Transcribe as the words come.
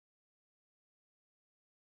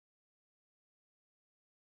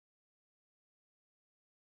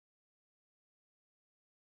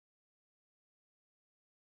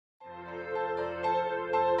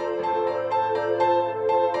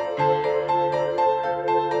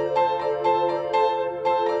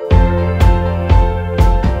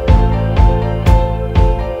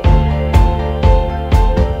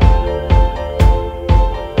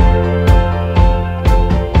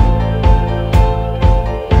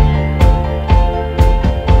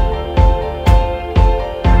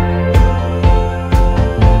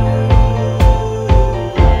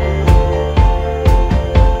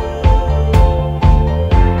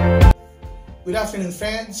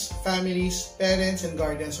friends, families, parents, and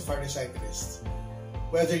guardians of our recitalists.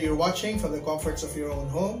 Whether you're watching from the comforts of your own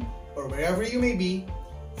home or wherever you may be,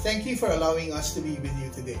 thank you for allowing us to be with you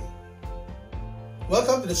today.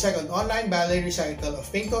 Welcome to the second online ballet recital of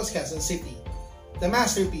Pintos, Quezon City, the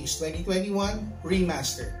Masterpiece 2021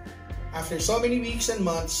 Remastered. After so many weeks and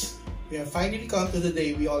months, we have finally come to the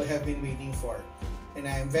day we all have been waiting for. And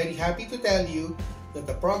I am very happy to tell you that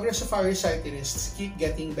the progress of our recitalists keep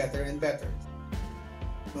getting better and better.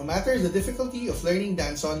 No matter the difficulty of learning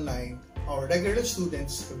dance online, our regular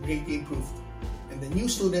students have greatly improved, and the new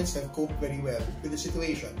students have coped very well with the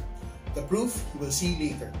situation. The proof you will see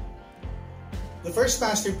later. The first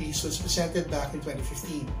masterpiece was presented back in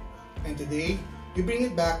 2015, and today we bring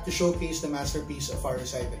it back to showcase the masterpiece of our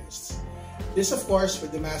recitalists. This, of course,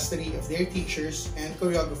 with the mastery of their teachers and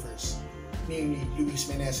choreographers, namely Luis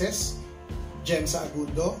Meneses, Jensa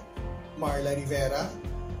Agundo, Marla Rivera,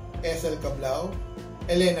 Ethel Cablao,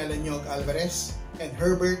 Elena Lanyog Alvarez, and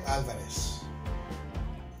Herbert Alvarez.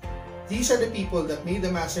 These are the people that made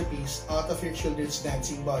the masterpiece out of your children's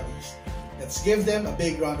dancing bodies. Let's give them a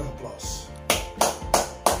big round of applause.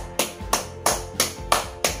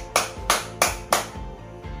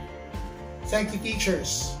 Thank you,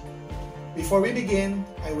 teachers. Before we begin,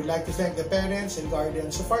 I would like to thank the parents and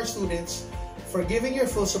guardians of our students for giving your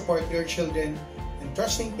full support to your children and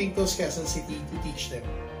trusting Pintos, Quezon City to teach them.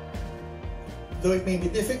 Though it may be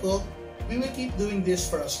difficult, we will keep doing this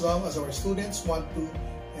for as long as our students want to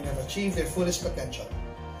and have achieved their fullest potential.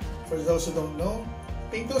 For those who don't know,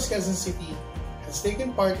 Pintos, Quezon City has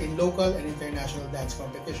taken part in local and international dance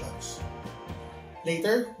competitions.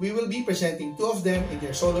 Later, we will be presenting two of them in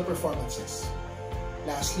their solo performances.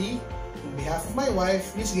 Lastly, on behalf of my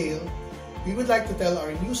wife, Miss Gail, we would like to tell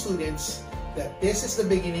our new students that this is the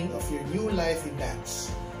beginning of your new life in dance.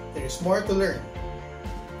 There is more to learn.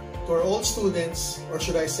 To our old students, or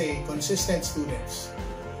should I say consistent students,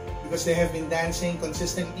 because they have been dancing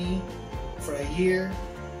consistently for a year,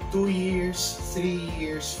 2 years, 3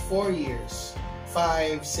 years, 4 years,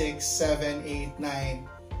 5, 6, 7, 8, 9,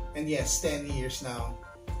 and yes, 10 years now.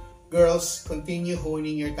 Girls, continue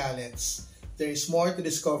honing your talents. There is more to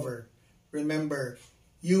discover. Remember,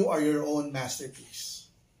 you are your own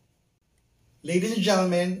masterpiece. Ladies and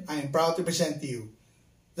gentlemen, I am proud to present to you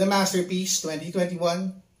the Masterpiece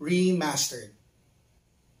 2021 Remastered.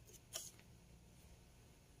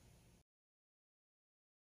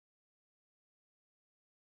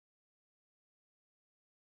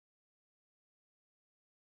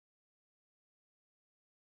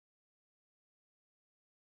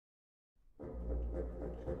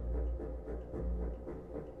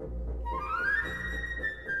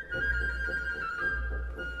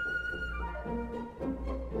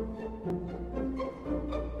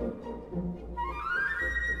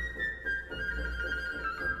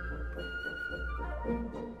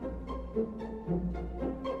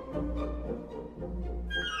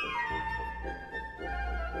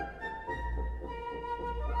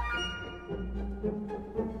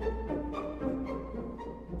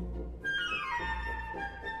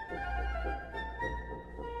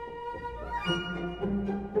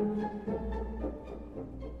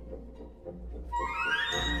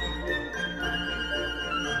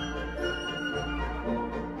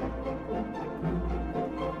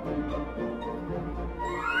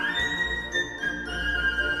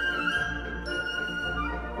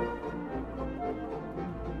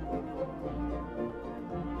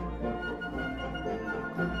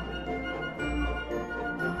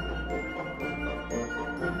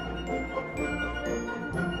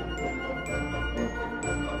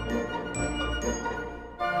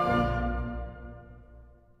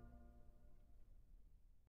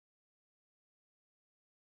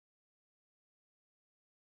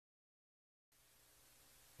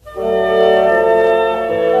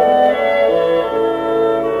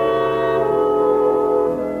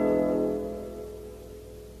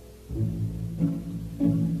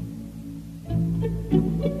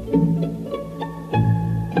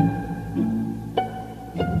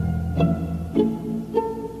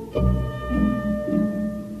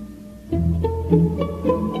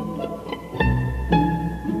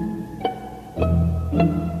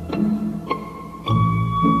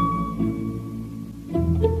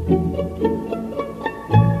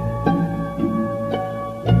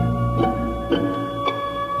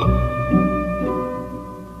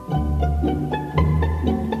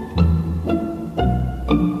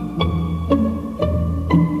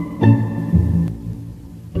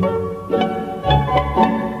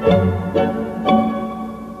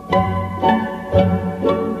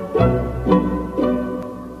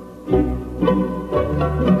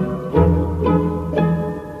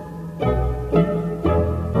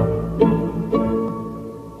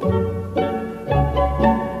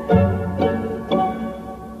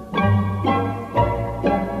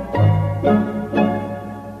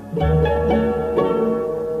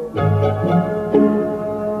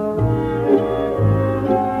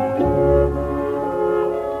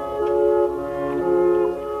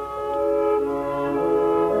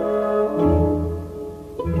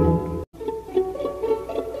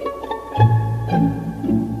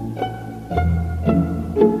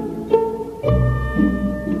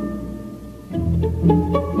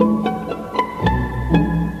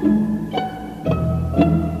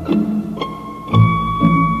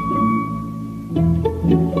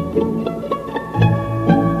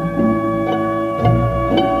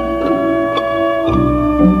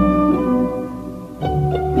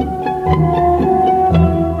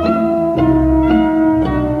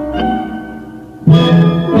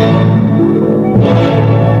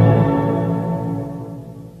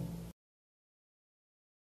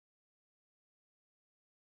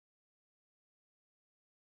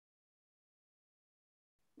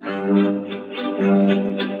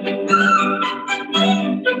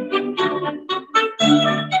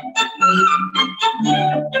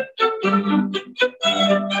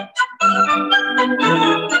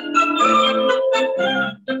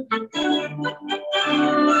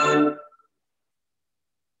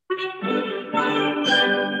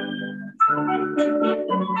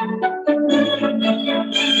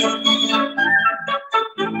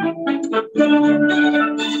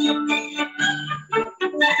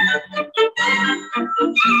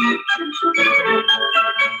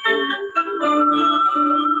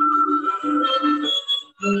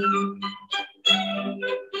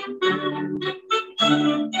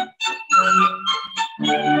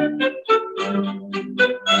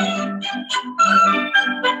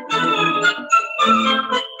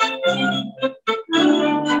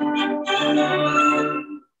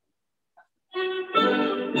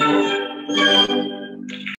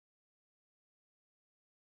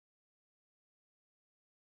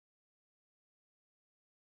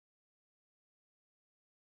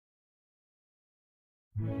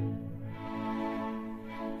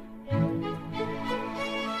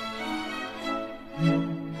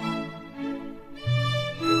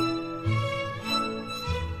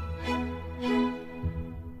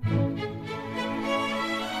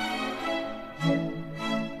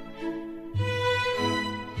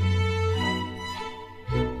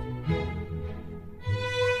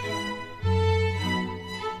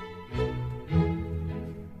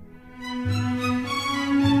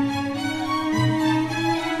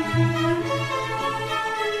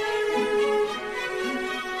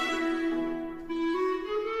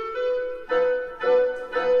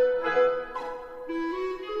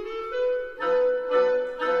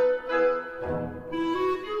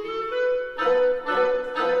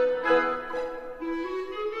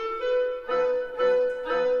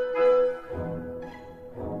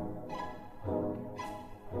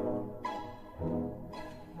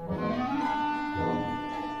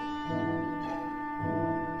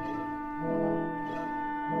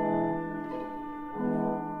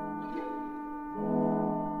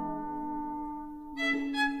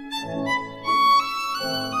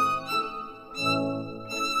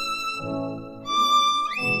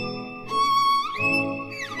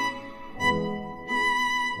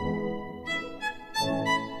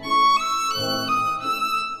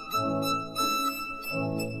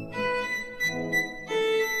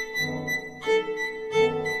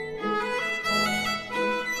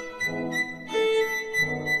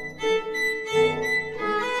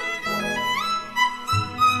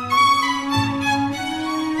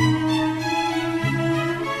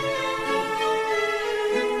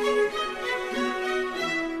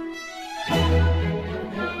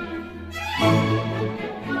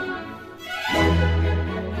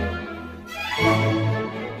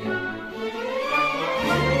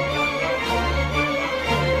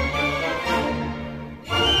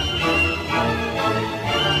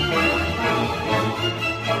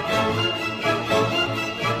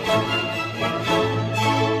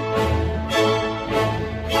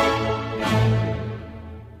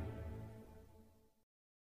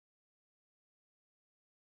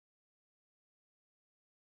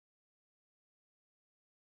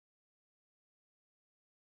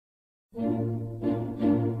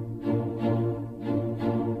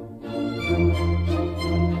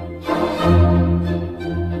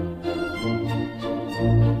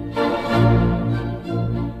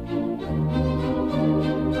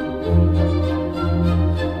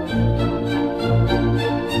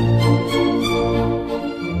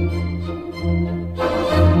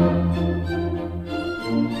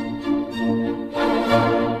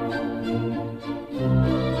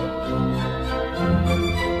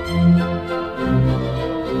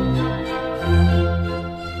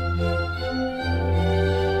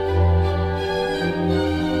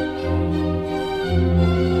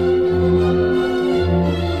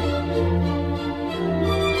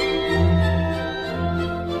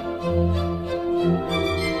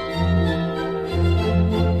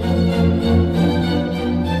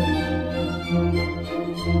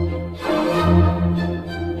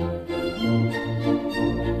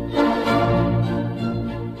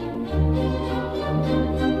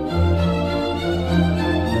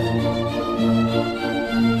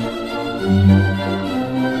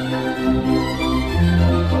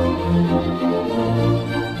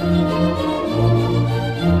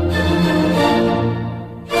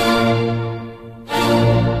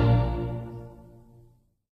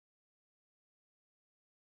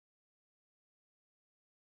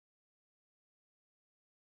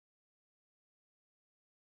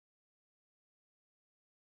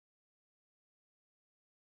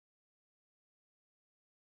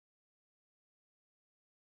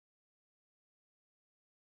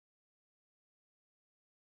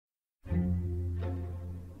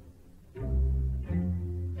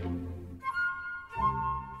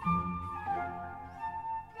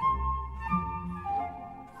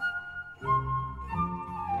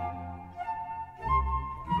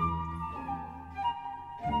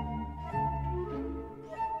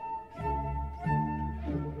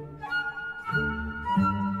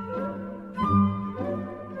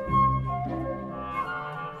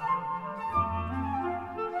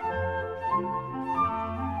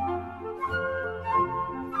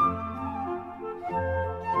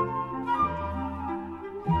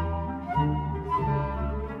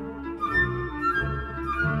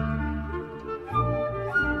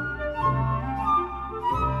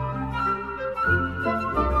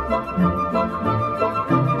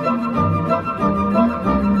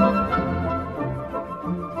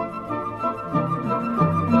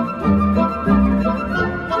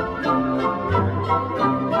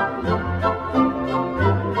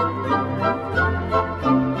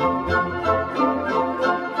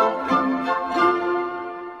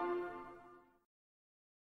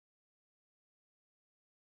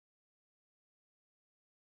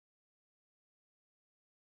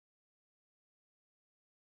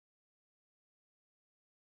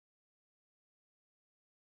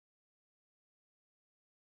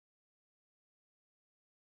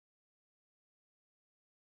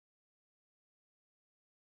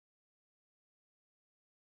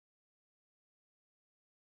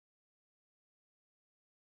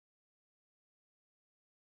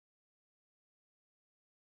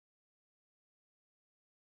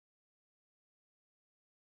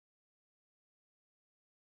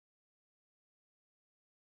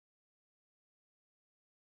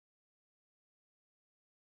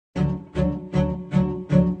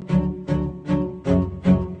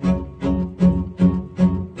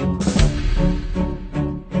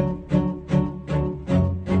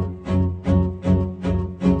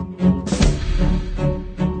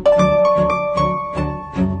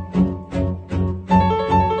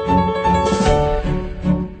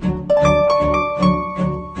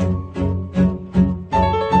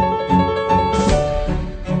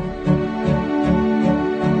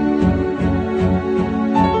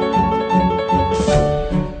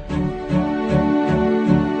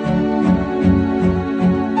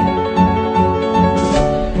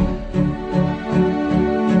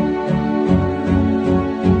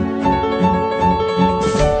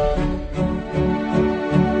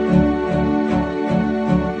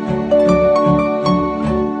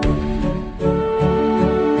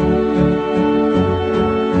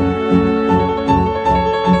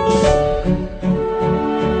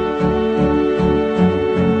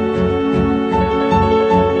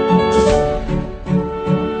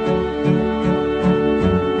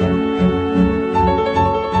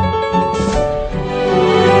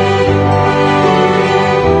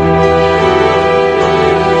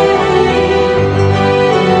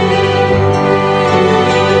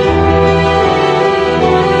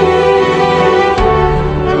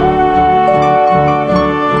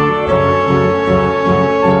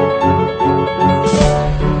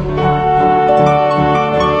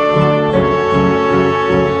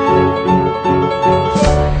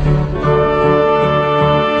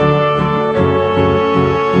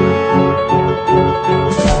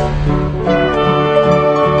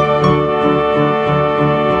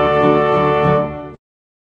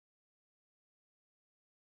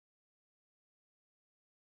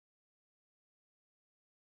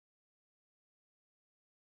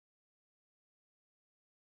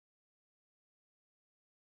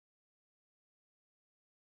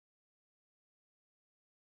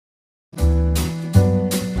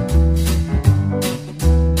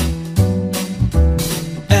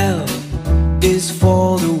 is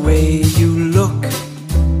for the way you look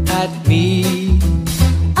at me.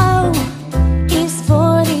 O is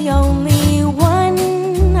for the only one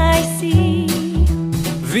I see.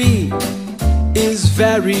 V is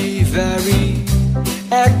very, very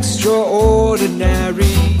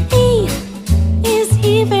extraordinary. E is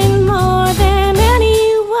even more than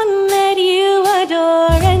anyone that you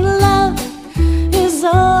adore. And love is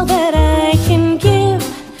all that I can give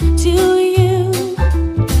to you.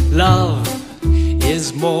 Love is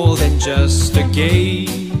more than just a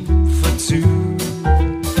game for two.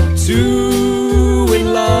 Two in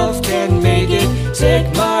love can make it. Take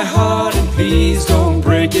my heart and please don't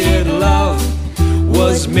break it. Love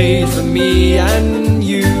was made for me and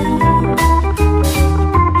you.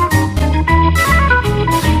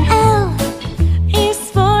 L is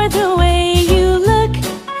for the way you look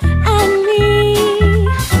at me.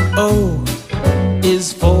 O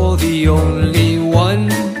is for the only one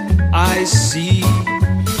I see.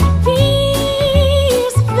 V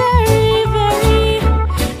is very, very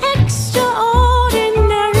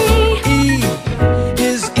extraordinary. E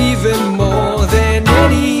is even more than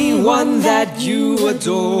anyone that you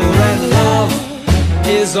adore. And love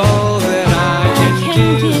is all that I can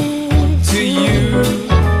give to you.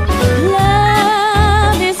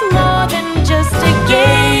 Love is more than just a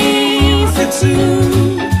game for two.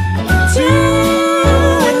 Two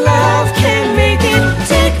in love can make it.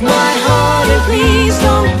 Take my heart and please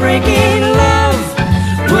don't break it. Love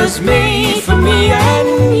was made for me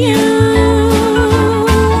and you.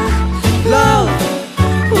 Love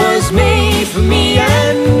was made for me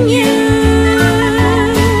and you.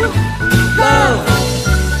 Love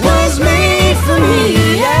was made for me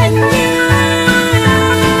and you.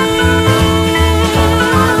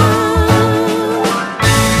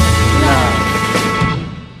 Love.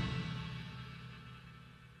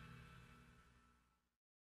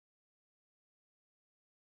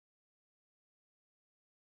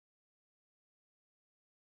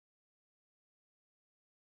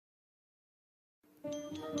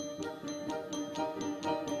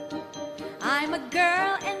 I'm a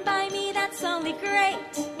girl, and by me that's only great.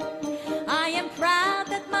 I am proud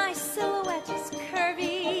that my silhouette is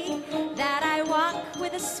curvy, that I walk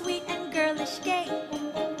with a sweet and girlish gait,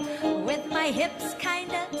 with my hips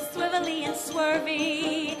kinda swivelly and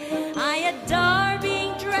swervy. I adore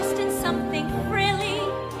being dressed in something frilly.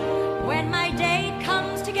 When my date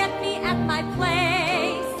comes to get me at my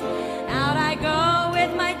place, out I go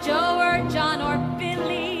with my Joe or John or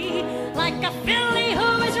Billy, like a filly who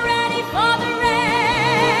is ready for the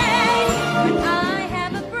race. But I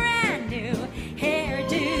have a brand new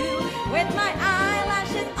hairdo, with my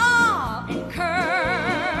eyelashes all in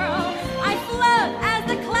curl. I float as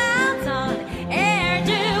the clouds on air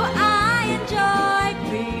do. I enjoy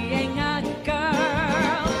being a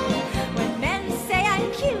girl. When men say I'm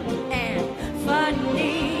cute and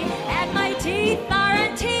funny, and my teeth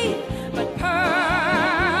aren't teeth but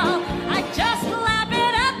pearl, I just lap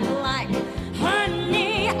it up like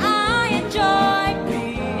honey. I enjoy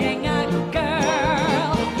being a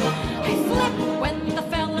girl. I flip when the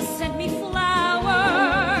fellas send me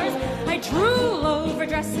flowers. I drool over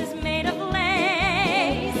dresses made of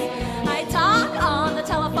lace. I talk on the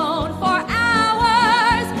telephone for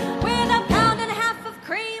hours with a pound and a half of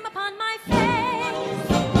cream upon my face.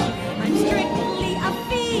 I'm strictly a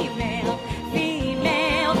female,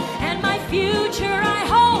 and my future I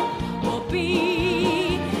hope will be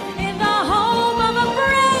in the home of a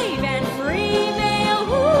brave and free male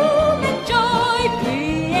who enjoy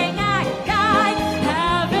being a guy,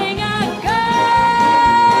 having a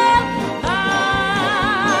girl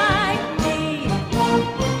like me.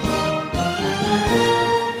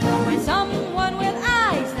 When someone with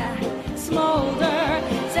eyes that smolder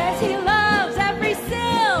says he loves every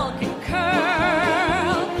silk and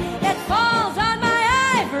curl that falls on my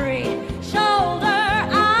ivory shoulder,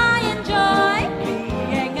 I enjoy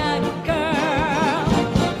being a girl.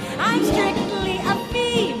 I'm strictly a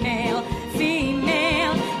female,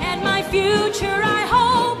 and my future I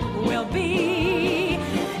hope will be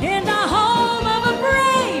in the home of a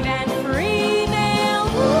brave and free male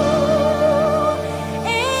who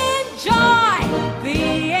enjoy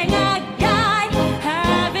being a guy,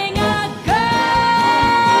 having a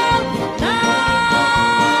girl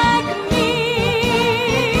like me.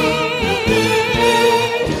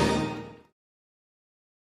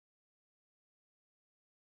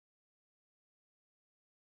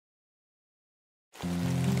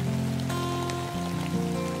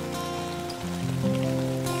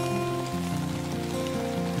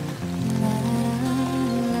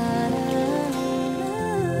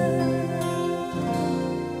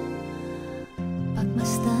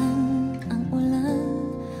 Pagmasdan ang ulan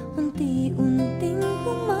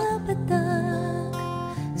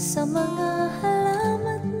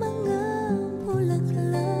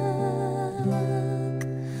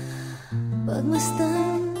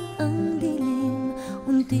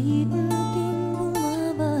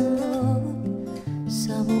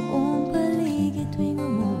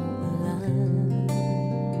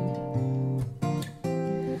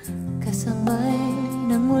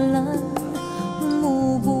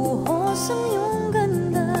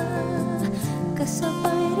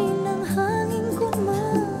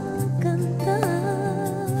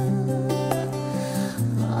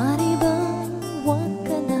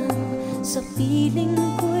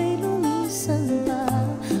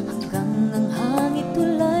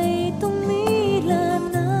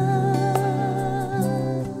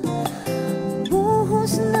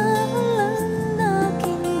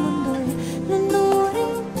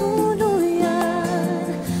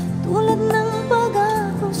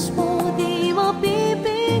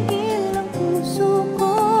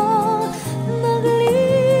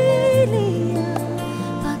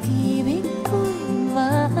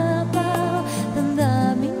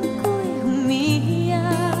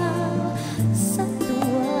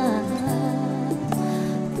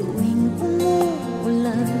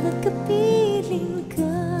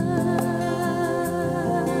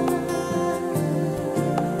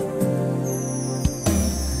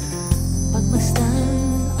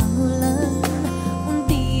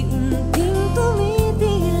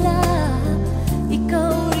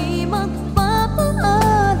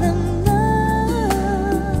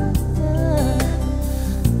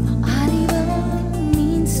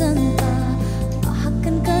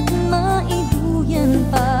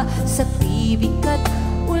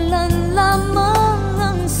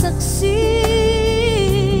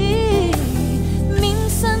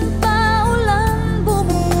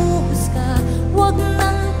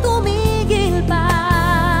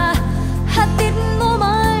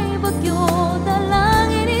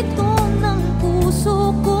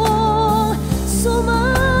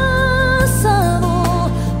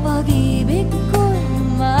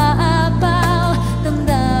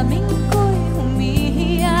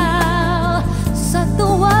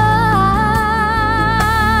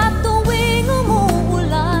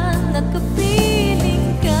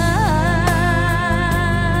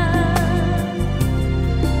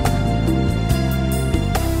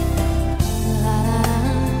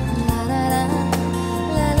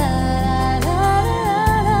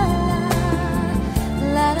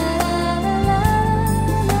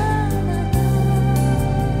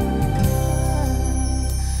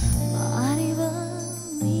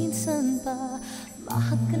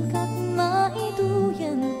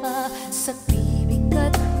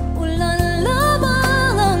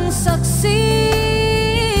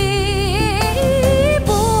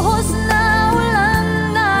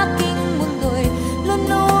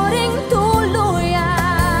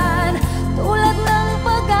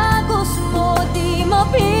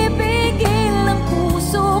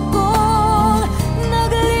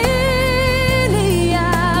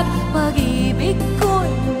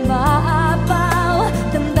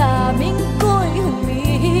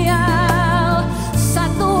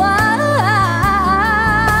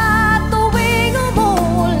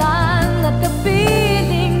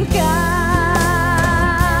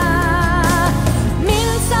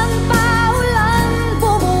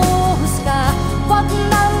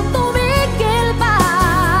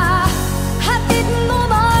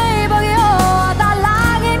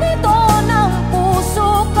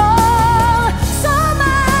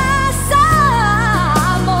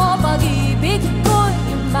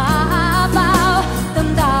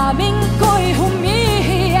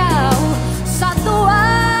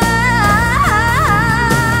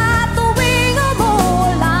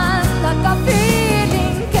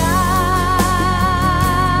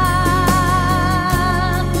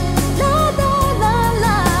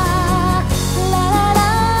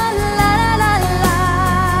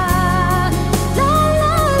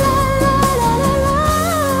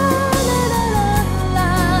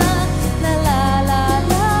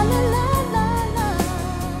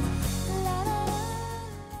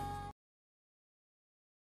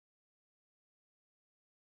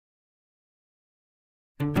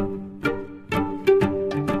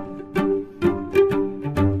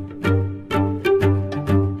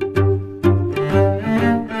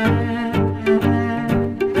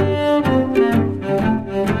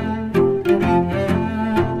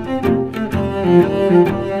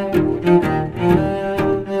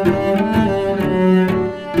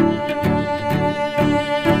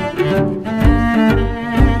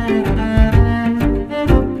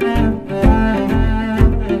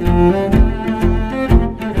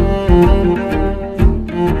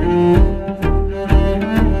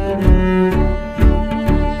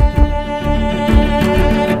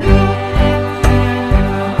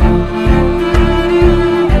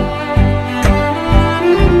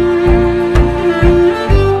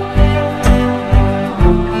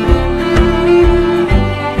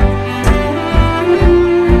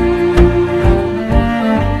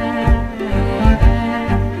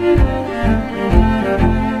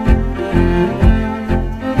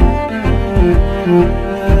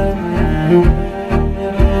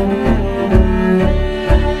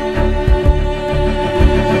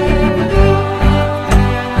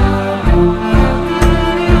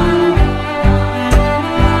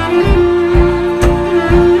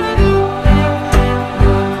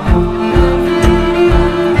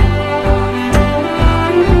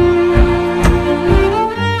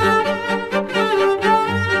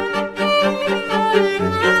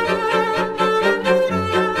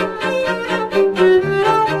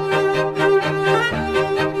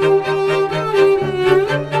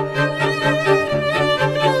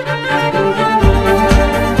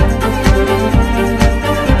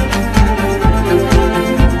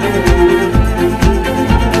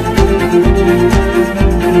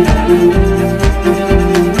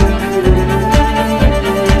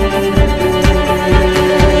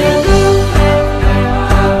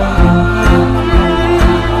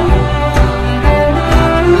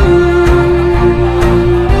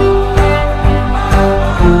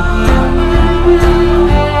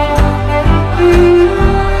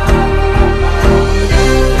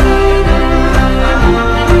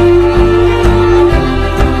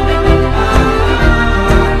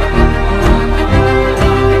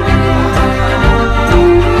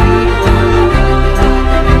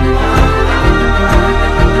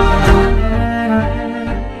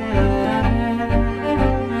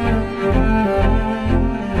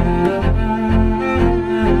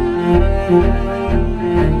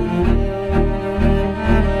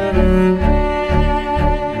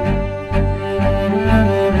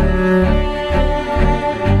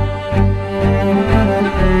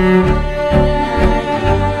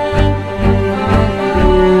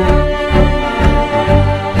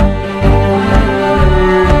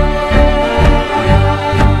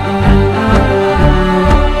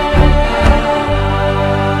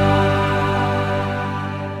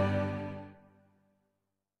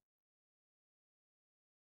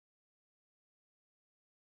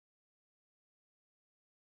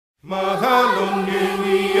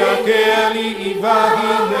ali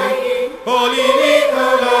ibahine Olili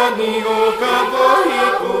kolani o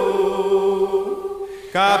kapohiku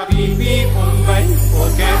Kapipi onmai o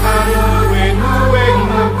ke hanu Nuwe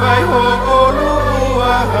mapai ho olu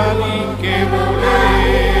uahali ke mule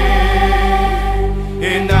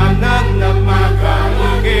Enanan na maka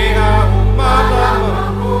ike au malama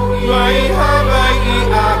Wai habai I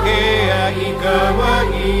ake a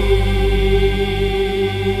ikawai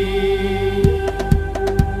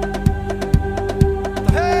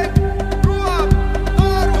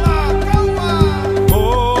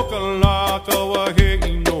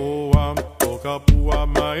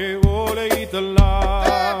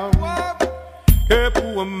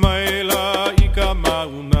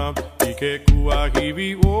Ke kua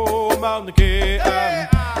hiwi o mauna ke am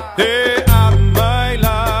Te amai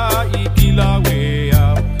la I kila wea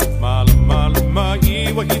Mala mala ma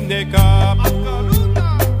I wahine ka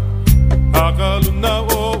Akaluna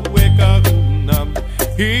o we ka huna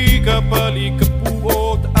I ka pali ka pu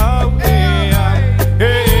o ta au ea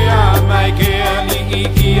He amai ke ali I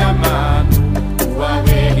ki amanu Ua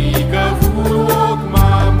we I ka hulu o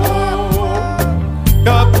mamo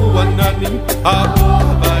Ka puanani a o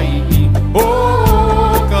habai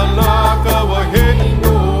Oh, kalaka wa hei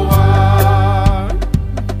noa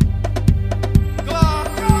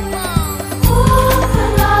Oh,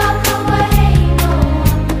 kalaka wa hei noa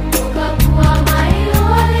Kapua mai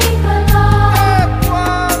loa i kala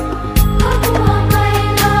Kapua mai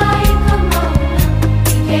la I ka mauna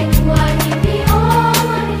I ke kua hiwi o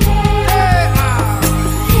manike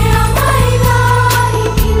Kea mai la I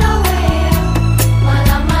kila wea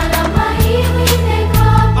Mala mala mai wine ka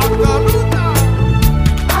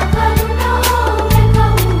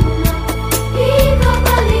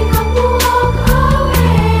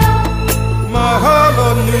Mahalo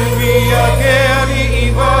nuvia ke ali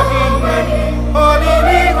iwahine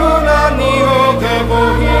Olili kulani o ke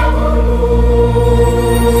mohiku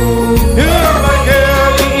Hila ke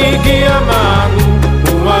ali iki amanu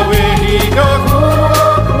Ua wehi ka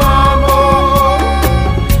kuok mamo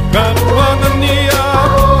Kapuangan niya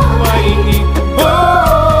o waini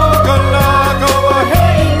Oh, kalaka wa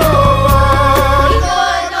hei noa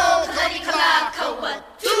Ikono karikalaka wa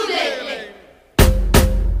tulele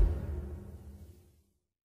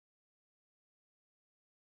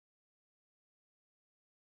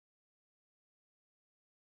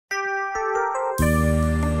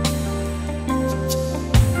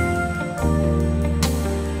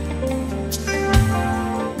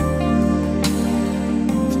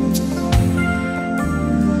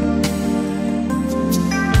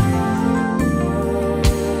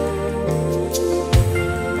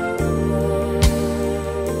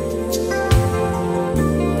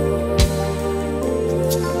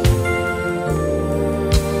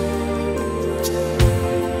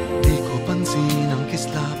Di ko pansin ang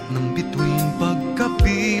kislap ng bituin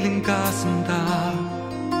pagkapiling kasinta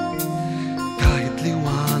Kahit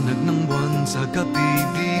liwanag ng buwan sa gabi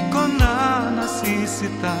di ko na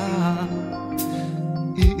nasisita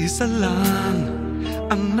Iisa lang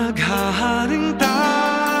ang naghaharing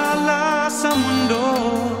tala sa mundo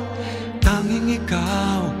Tanging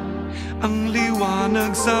ikaw ang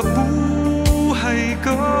liwanag sa buhay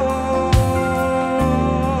ko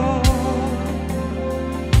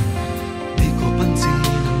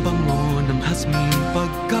Hasmin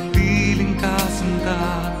pagkapiling kasinta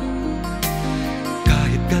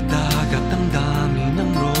Kahit kadagat ang dami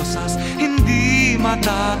ng rosas Hindi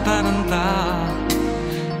matataranta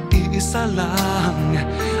Iisa lang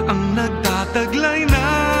ang nagtataglay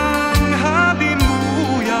ng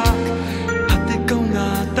halimuyak At ikaw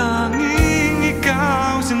nga tanging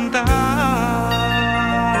ikaw sinta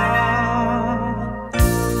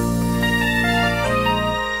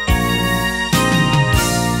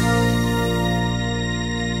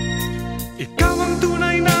Ikaw ang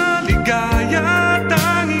tunay na ligaya,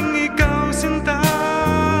 tanging ikaw sinta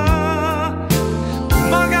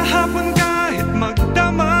Umaga hapon kahit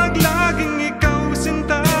magdamag, laging ikaw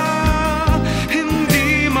sinta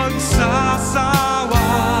Hindi magsasawa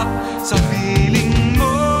sa piling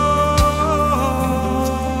mo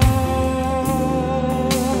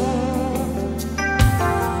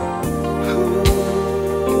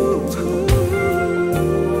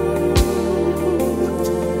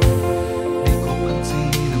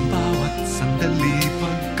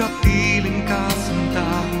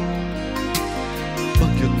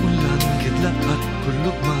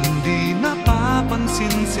Kulog man di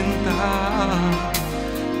napapansin sinta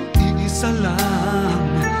Iisa lang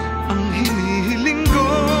ang hinihiling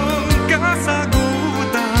kong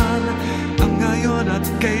kasagutan Ang ngayon at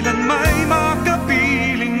kailan may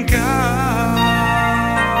makapiling ka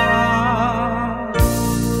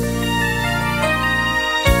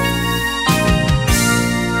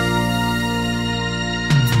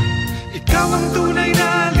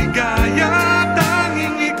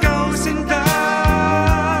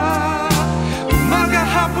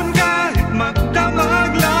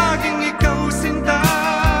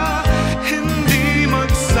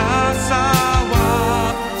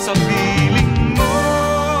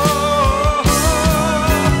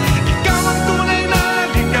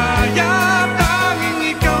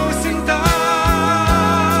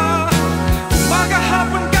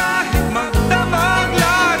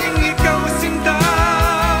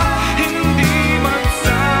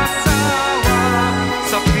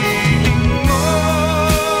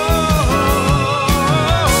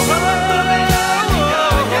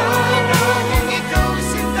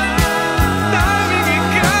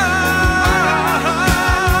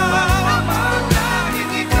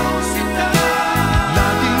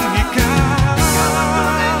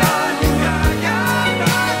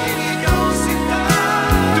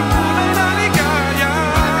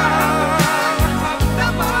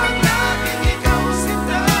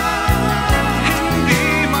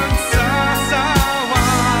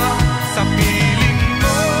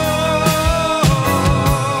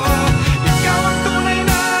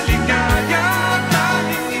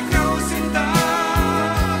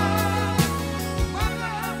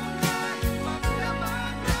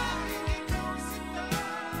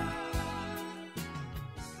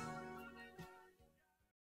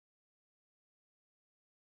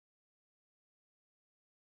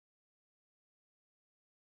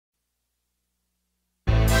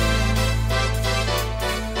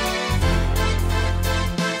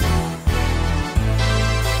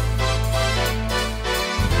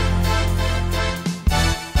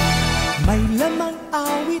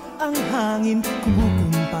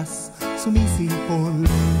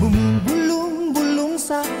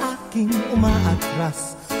sa aking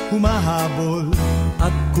umaatras, humahabol.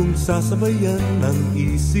 At kung sasabayan ng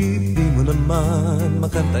isip, di mo naman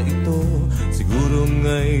makanta ito. Siguro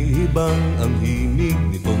nga'y ibang ang himig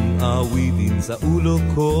nitong awitin sa ulo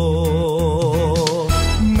ko.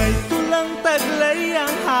 May tulang taglay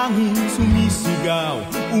ang hangin, sumisigaw,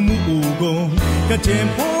 umuugong.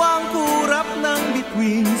 Katiyempo ang kurap ng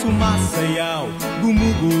bituin, sumasayaw,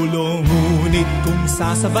 gumugulong. Ngunit kung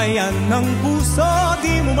sasabayan ng puso,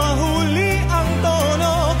 di mo mahuli ang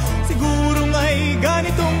tono. Siguro nga'y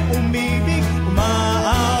ganitong umibig,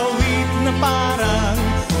 umaawit na parang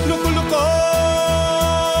luko-luko.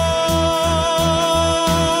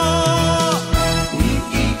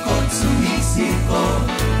 Umiikot, sumisiko,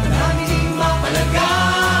 maraming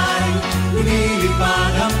mapalagay.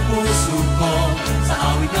 Lumilipad ang puso ko sa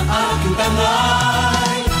awit ng aking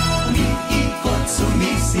tangay. Umiikot,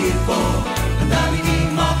 sumisiko, maraming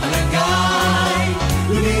mapalagay.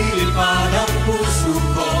 Lumilipad ang puso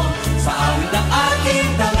ko sa awit ng aking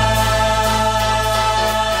tangay.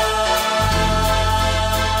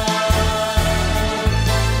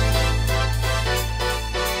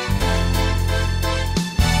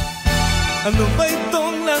 Ano ba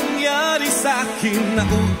itong nangyari sa akin?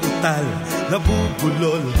 Nauutal,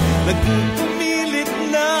 nabubulol, nagpupumilit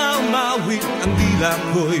na umawit ang dila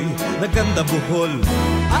ko'y naganda buhol.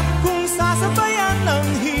 At kung sasabayan ng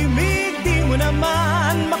himig, di mo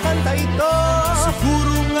naman makanta ito.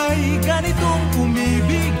 Siguro nga'y ganitong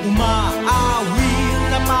umibig, umaawit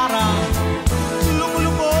na parang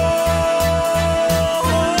luko-luko.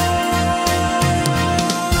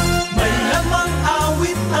 May lamang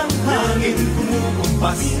awit ang hangin,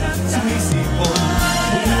 kumukumpas, sumisipon,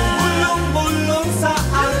 bumubulong-bulong sa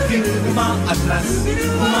akin, umaatras,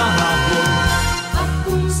 umahabol. At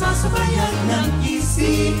kung sasabayan ng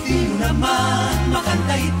isip, di mo naman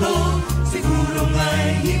makanta ito. Siguro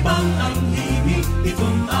nga'y ibang ang himig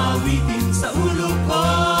nitong awitin sa ulo ko.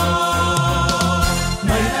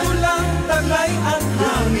 May tulang taglay ang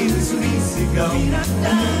hangin, sumisigaw,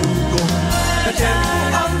 umuugong. Katiyempo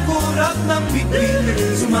ang kurap ng bituin,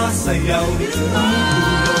 sumasayaw, umugulong.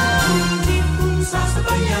 Ngunit kung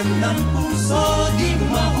sasabayan ng puso, di mo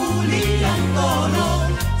mahuli ang tono.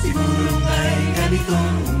 Siguro nga'y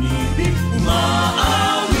ganitong umibig,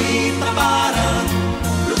 umaawit na parang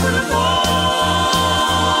luko-luko.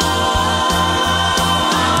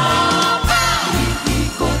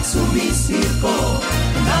 Iikot, sumisirko,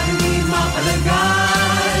 ang daming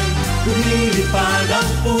mapalagay. Lumilipad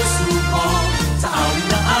ang puso ko sa awit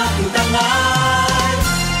ng aking tangay.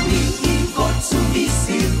 Iikot,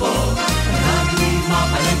 sumisirko, ang daming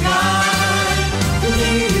mapalagay.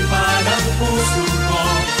 Lumilipad ang puso ko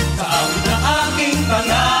sa awit ng aking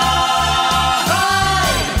tangay.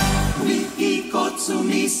 Umiikot,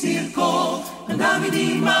 sumisirko, ang dami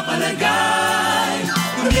di mapalagay.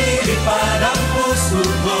 Lumilipad ang puso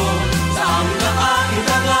ko sa awit ng aking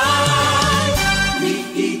tangay.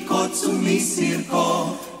 Umiikot, sumisirko,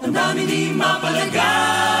 ang dami di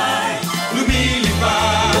mapalagay.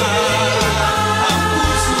 Lumilipad ang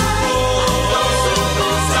puso ko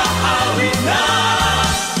sa awit ng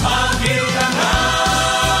aking tangay.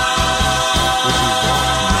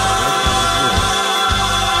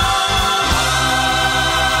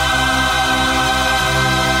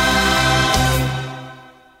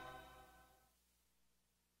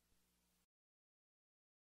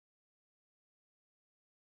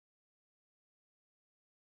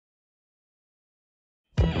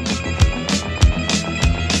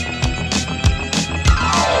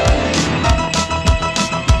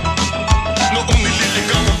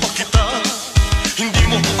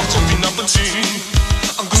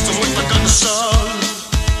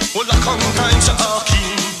 Wala kang time sa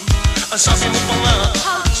akin. Ang sabi mo pa nga,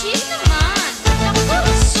 How chill naman!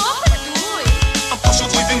 Naku, sopadoy! ang puso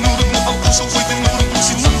ko'y tinurog mo, ang puso ko'y tinurog mo.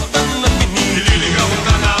 Sinundan na pinili. Nililigawan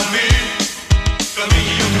ka namin, kami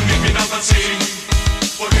iyong hindi pinapansin.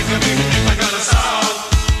 Porkit kami hindi nag-alasal,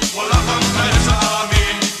 wala kang time sa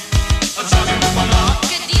amin. Ang sabi mo pa nga,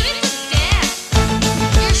 Kadiri to death!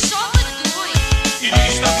 You're sopadoy!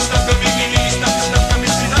 ini-stop kami, ini-stop kami.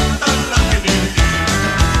 Sinundan lang pinili.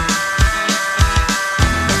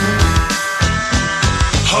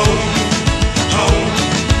 How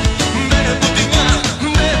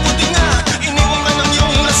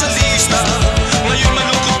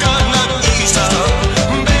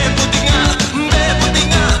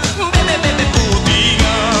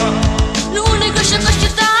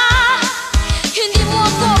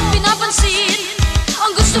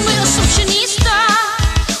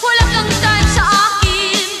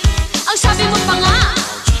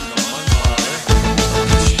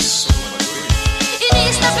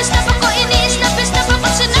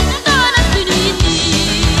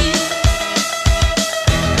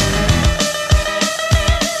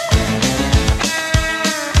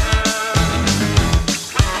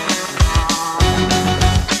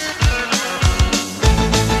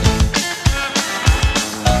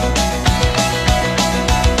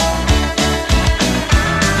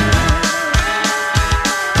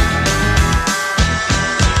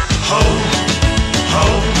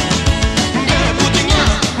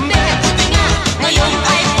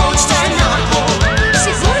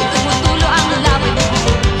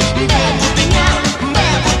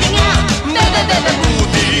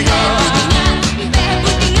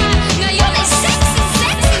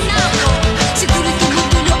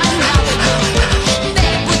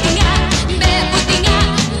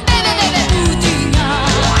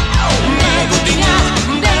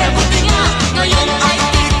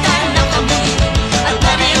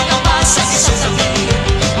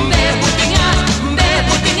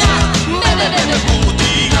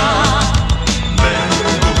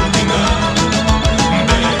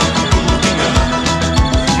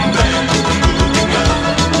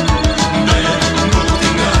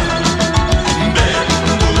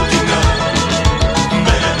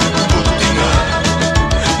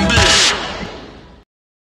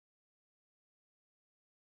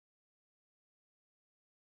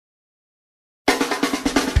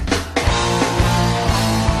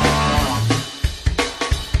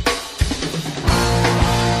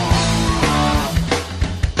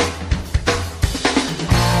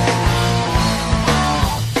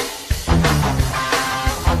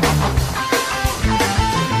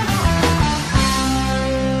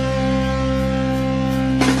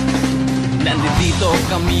Nandito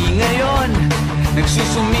kami ngayon,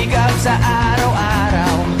 nagsusumikap sa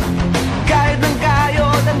araw-araw. Kahit ng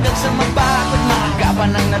kayod hanggang sa mapagod,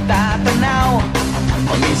 makakapan ang natatanaw.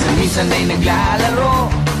 Paminsan-minsan ay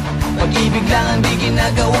naglalaro, pag-ibig lang ang di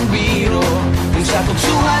ginagawang biro. Kung sa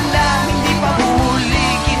tuksuhan lang, hindi pa huli,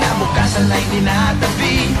 kinabukasan ay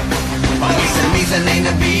tinatabi. Paminsan-minsan ay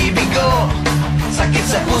nabibigo, sakit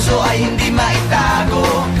sa puso ay hindi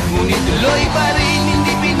maitago. Ngunit tuloy pa rin,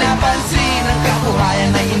 hindi pinapansin, ang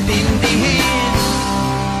kabuhayan ay intindihin.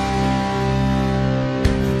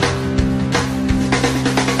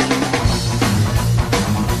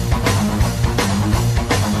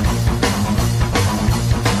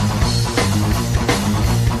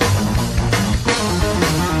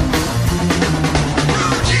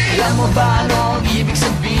 Alam mo ba ano ang ibig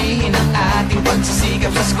sabihin ng ating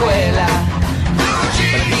pagsisikap sa eskwela?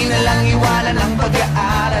 Pati na lang iwanan ang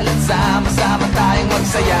pag-aaral at sama-sama tayong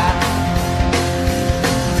magsaya.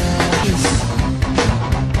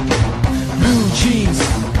 Blue jeans,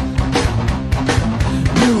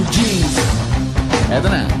 blue jeans. Eto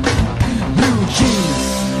na, blue jeans.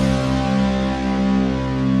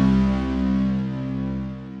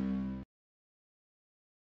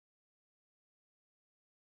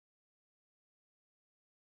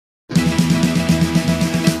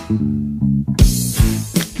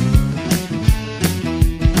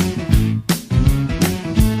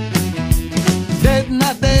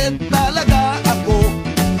 Dead talaga ako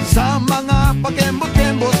sa mga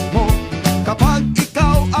pakembot-kembot mo. Kapag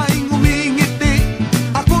ikaw ay ngumingiti,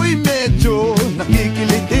 ako'y medyo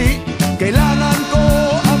nakikiliti. Kailangan ko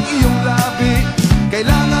ang iyong labi,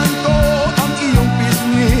 kailangan ko ang iyong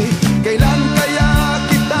pisngi. Kailan kaya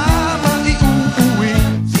kita maiuuwi?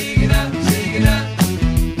 Sige na, sige na,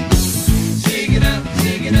 sige na,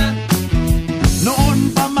 sige na.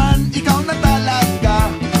 Noon pa man ikaw na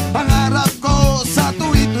talaga pangarap ko sa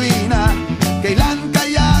tuwi-tuwi na. Kailan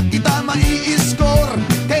kaya kita mai-score?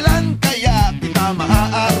 Kailan kaya kita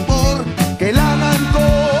maa-arbor? Kailangan ko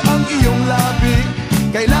ang iyong labi,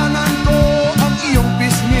 kailangan ko ang iyong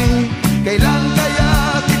pisngi. Kailan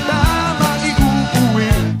kaya kita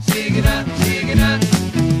maiuuwi? Sige na, sige na,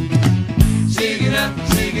 sige na,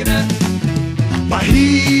 sige na.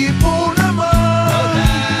 Pahipo naman,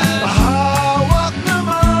 pahawak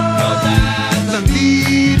naman, nang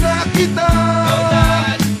di na kita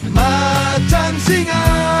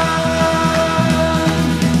matsansingan.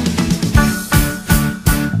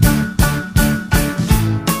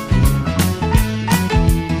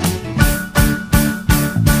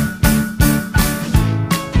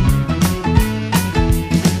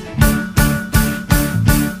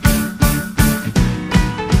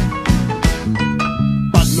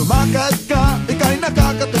 Pag lumakad ka, ika'y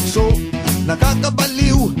nakakatukso,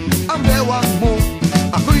 nakakabaliw ang bewang mo.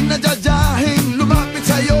 Ako'y nadyadyahin lumapit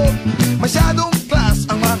sa'yo, masyadong class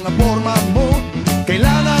ang mga forma mo.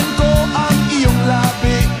 Kailangan ko ang iyong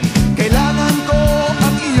labi, kailangan ko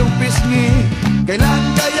ang iyong pisngi. Kailan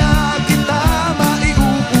kaya kita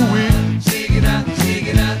maiuuwi? Sige na,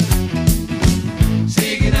 sige na,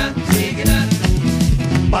 sige na, sige na.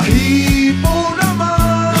 Pahipo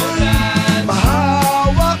naman,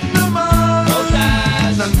 pahawak naman,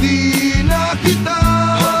 nang di na kita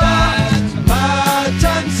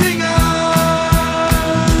matsansingan.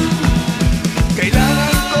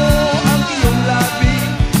 Kailangan ko ang iyong labi,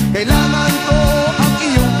 kailangan ko ang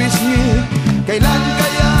iyong pisngi. Kailan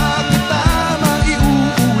kaya kita maiuuwi?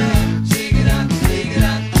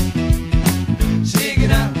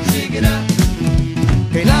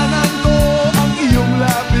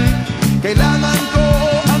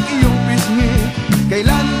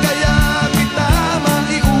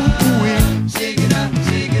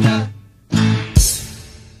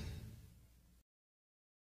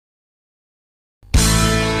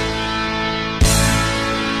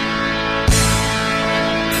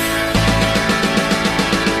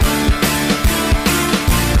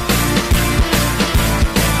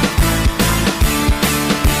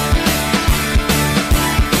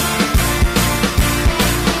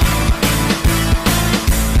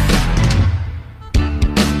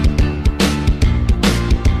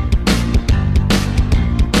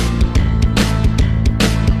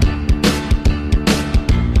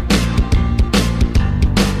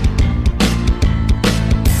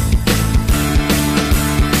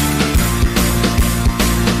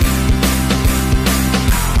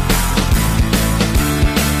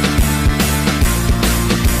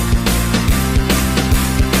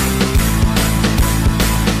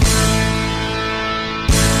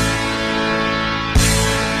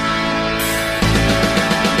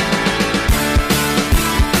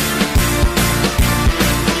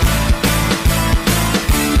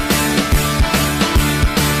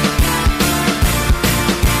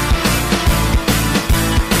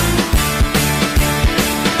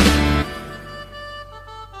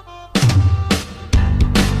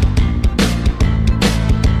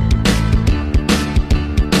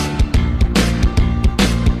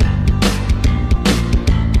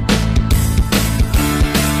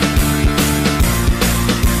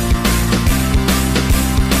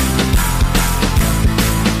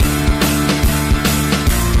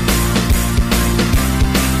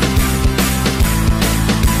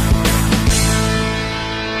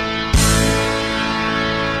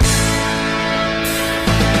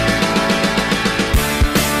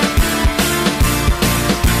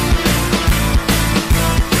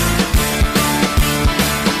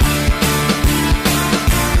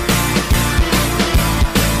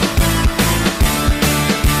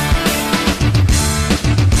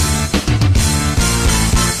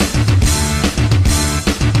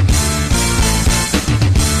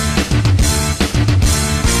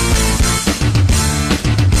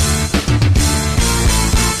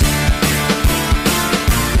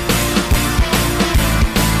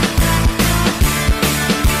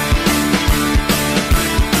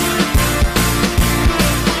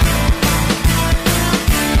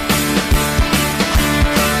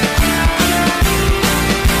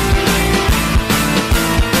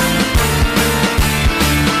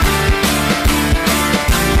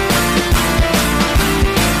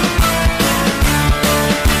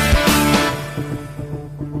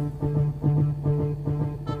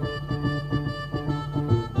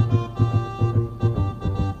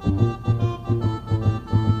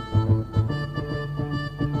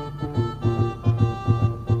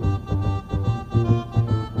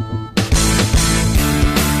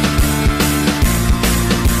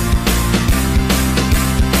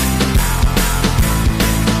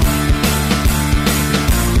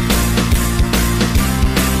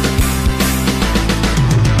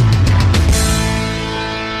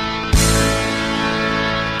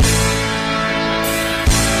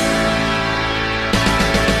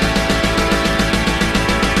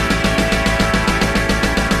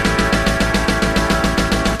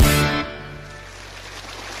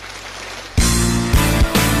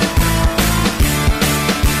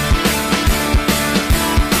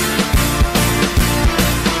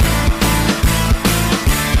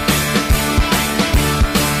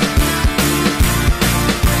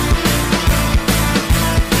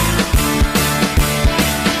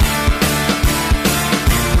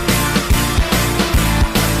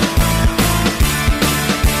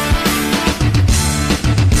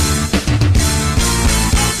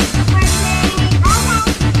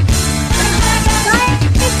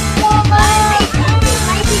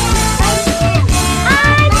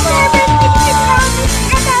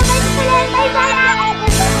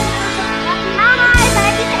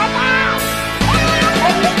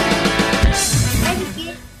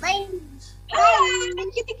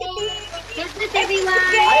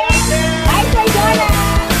 everyone!